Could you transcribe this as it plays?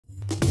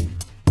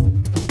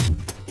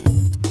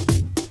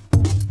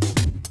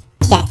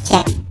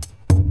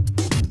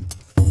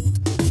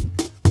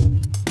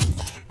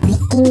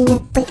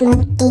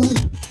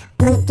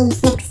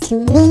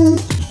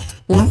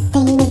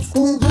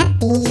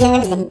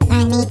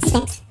I need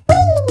sex.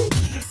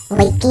 Whee!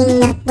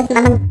 Waking up with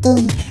my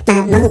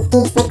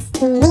monkey's next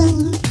to me.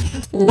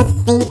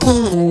 Nothing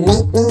can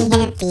make me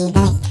happy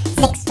like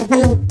sex with my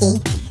monkey.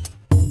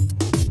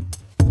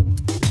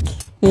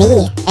 Me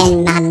and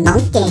my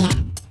monkey.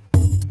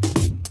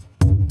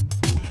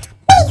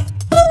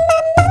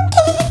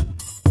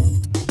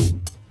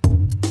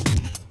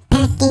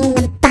 Packing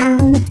the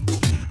bomb,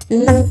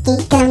 monkey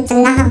comes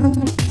along.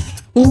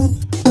 Me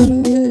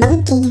and the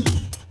monkey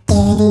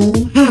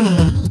getting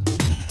high.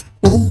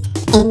 Me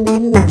and my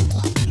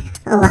monkey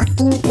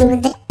walking through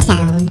the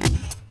town.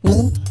 Me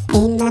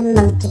and my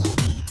monkey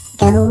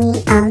going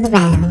all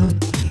around.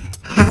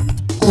 Hop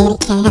in a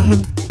cab,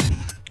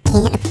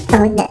 can't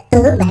afford the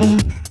Uber.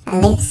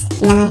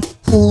 Lift's not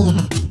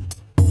here,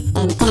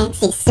 and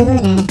taxi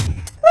sooner.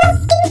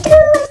 Walking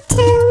through a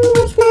town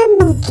with my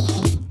monkey.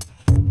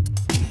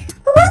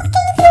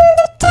 Walking through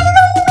the town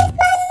with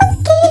my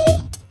monkey.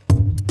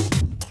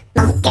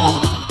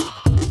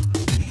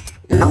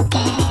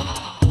 Monkey.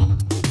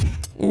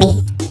 Me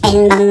and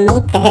my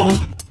monkey.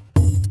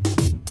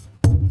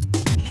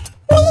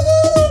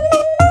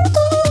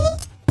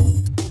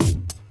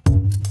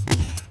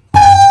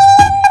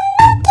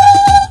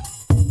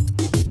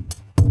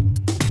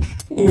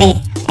 Me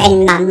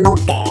and my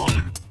monkey.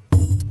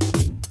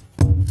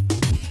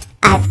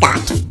 I've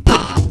got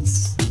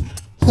pants,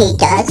 he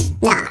does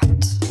not.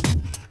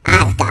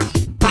 I've got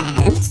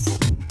pants,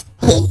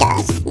 he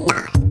does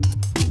not.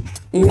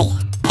 Me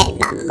and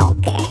my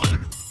monkey.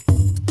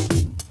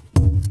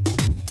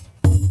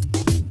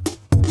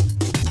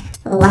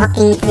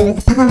 Walking through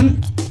the park,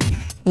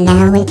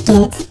 now it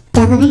gets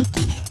dark.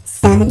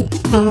 Sun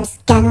has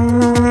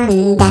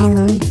gone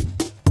down.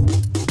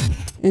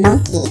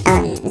 Monkey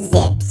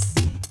unzips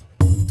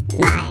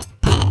my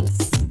pants.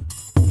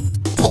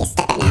 Taste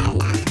the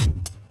banana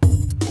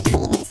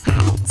between his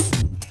hands.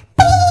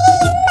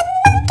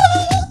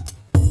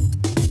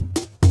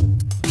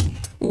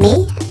 Me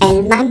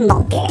and my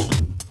monkey.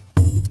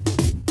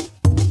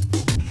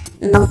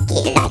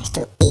 Monkey likes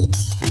to eat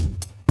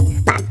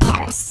my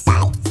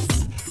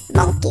parasites.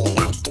 Monkey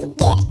likes to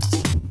get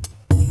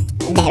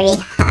very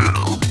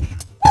high.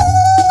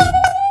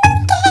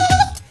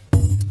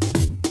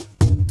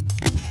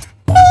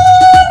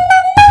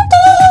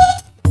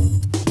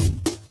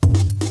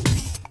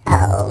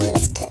 Oh,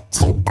 Mr.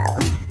 Chimpo,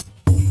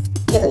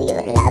 do you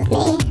love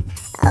me?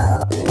 Oh,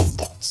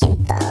 Mr.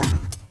 Chimpo,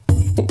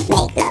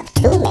 make love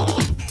to me.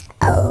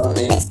 Oh,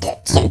 Mr.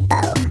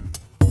 Chimpo,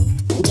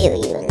 do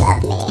you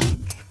love me?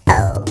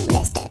 Oh,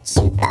 Mr.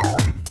 Chimpo,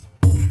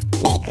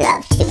 make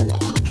love to me.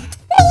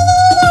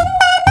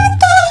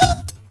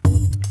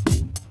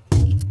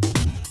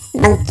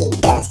 Monkey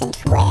doesn't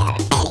wear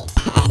any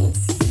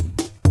pants.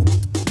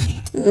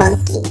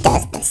 Monkey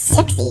does the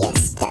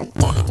sexiest of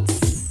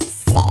dances.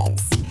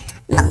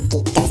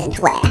 Monkey doesn't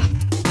wear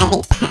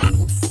any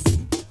pants.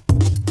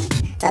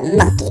 The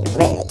monkey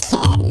really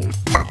can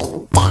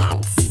fucking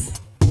dance.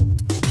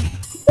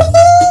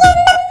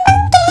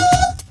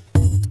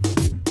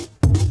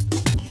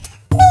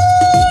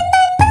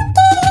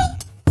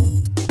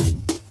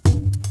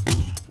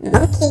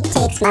 Monkey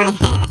takes my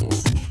hand,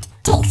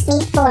 takes me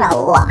for a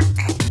walk,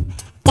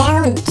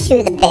 down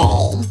to the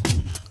bay,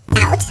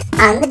 out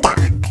on the dock.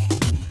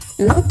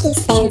 Monkey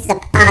stands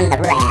up on the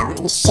rail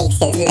and shakes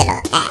his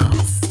little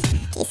ass.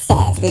 He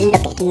says,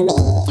 look at me.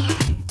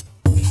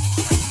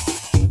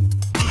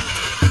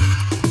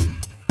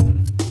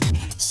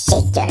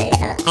 Shake your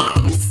little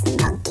ass,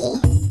 monkey.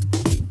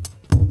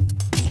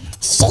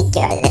 Shake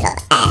your little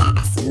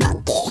ass,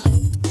 monkey.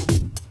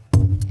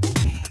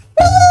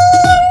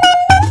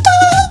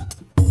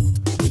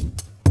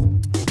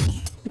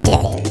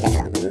 Dirty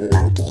little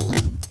monkey.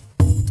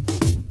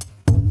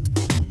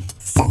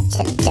 Such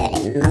a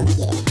dirty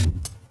monkey.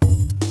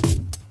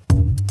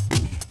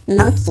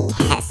 Monkey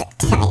has a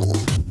tiny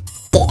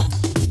dick.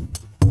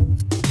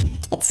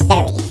 It's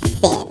very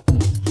thin.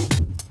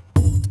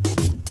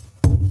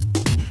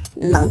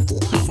 Monkey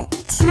has a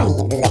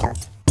tiny little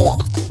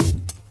dick.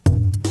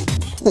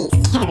 He's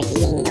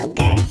carrying no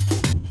girth.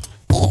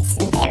 It's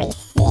very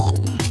thin.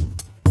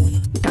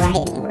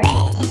 Bright and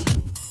red.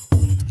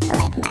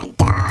 Like my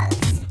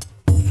dogs.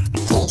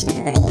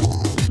 Occasionally,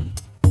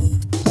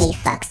 he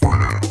fucks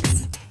logs.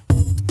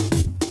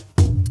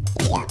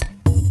 Yup.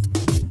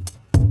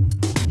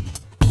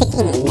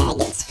 Picking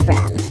maggots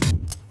from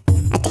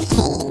a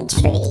decaying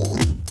tree.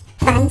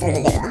 Finds a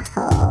little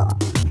hole.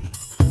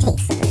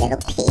 Takes a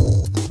little pee.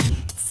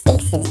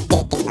 Sticks his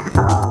dick in the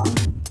hole.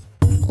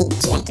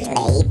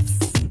 Ejaculates.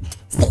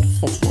 Sticks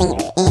his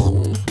finger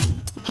in.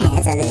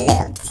 Has a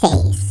little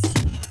taste.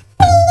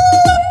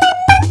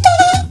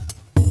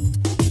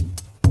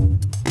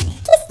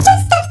 He's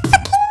just a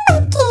fucking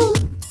monkey.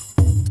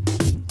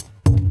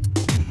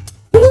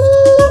 Me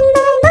and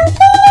my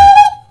monkey.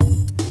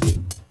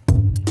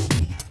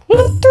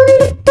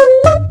 Little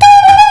monkey.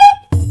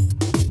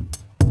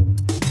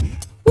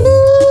 Me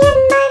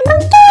and my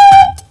monkey.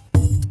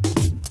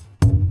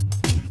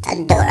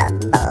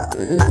 Adorable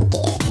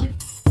monkey.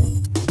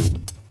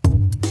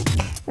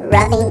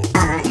 Rubbing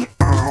on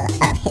all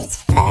of his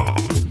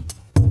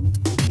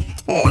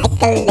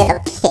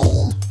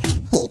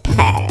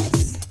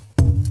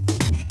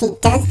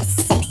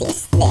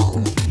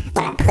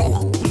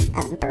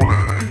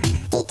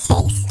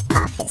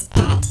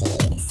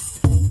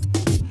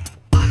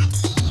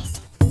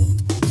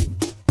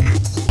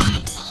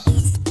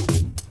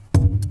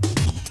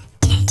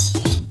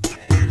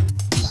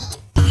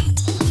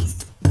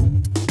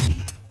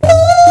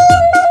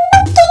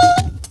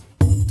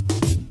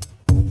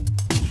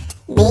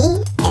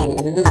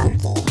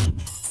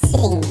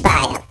sitting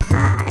by a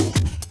pond.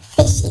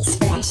 Fishies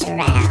splash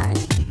around,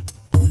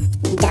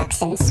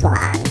 ducks and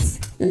swans.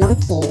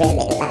 Monkey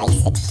really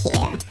likes it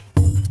here.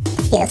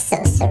 Feels so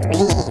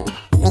serene.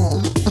 Me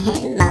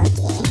and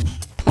monkey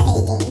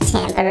playing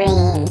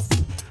tambourines.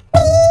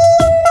 Me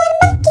and my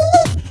monkey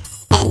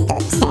and the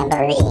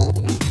tambourine.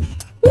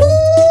 Me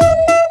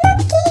and my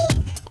monkey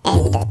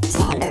and the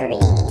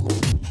tambourine.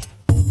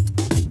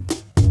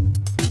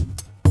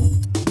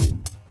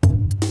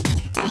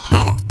 I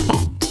had a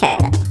pet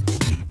turtle,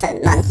 but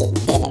monkey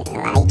didn't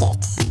like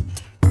it.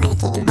 I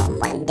came home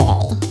one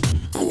day,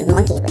 and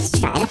monkey was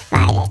trying to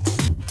fight it.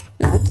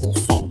 Monkey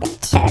said the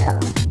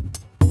turtle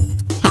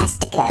has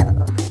to go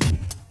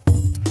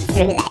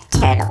through that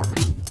turtle,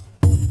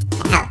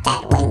 out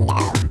that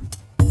window.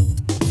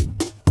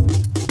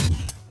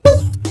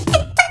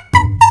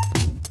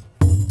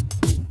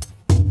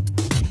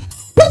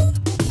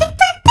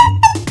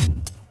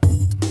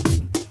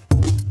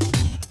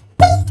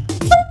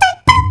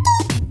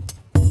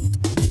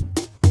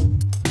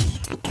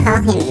 I call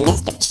him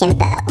Mr.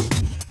 Chimpo.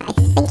 I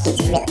think he's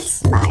really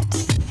smart,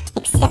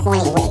 except when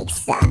he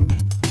wakes up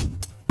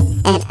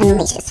and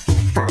unleashes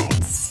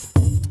farts.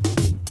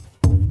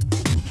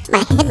 My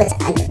head was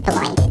under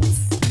blankets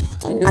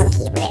and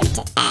monkey ripped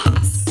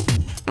ass.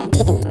 I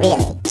didn't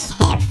really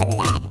care for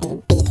that and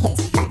beat his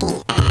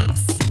fucking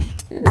ass.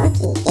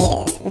 Monkey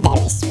is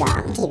very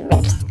strong. He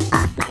ripped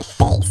off my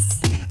face.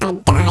 I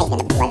died in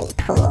a bloody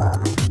pool.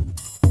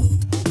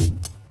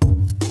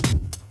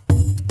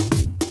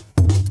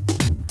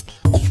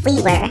 If we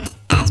were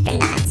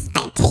astronauts,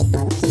 I'd take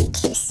monkey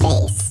to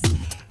space.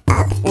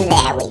 Up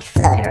there we'd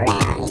float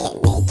around, get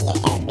naked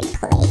every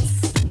place.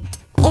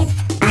 If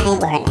I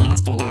were an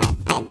astronaut,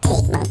 I'd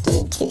take monkey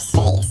to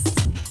space.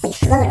 We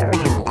float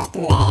around up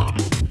there,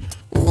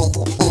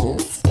 naked in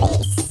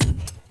space,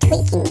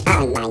 tweaking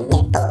on my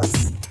nipples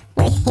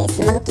with his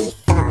monkey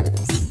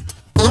thumbs.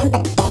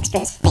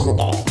 Ambidextrous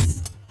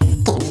fingers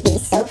can be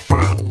so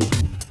fun.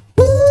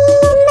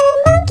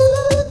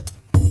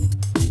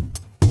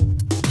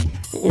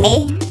 Me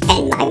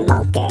and my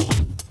monkey.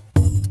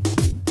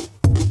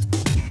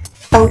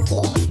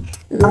 Funky,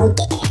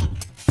 monkey,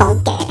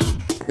 funky,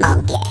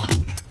 monkey,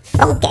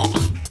 funky,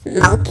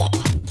 monkey,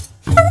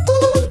 funky,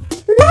 monkey.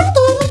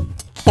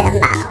 Come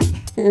on,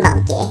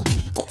 monkey,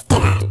 it's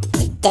time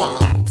to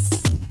dance.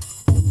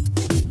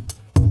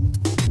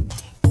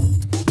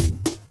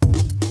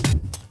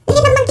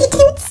 Little monkey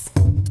toots,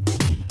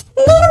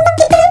 little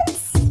monkey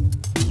boots,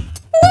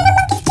 little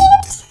monkey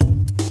cute.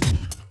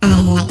 I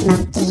like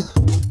monkey.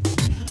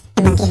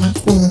 Monkey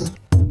likes me.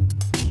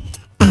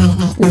 I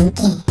like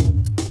monkey.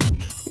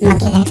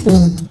 Monkey likes me.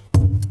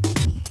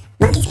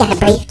 Monkey's got a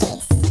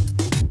briefcase.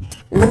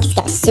 Monkey's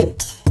got a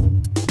suit.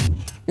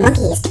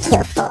 Monkey is to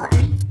kill for.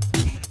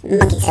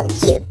 Monkey's so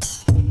cute.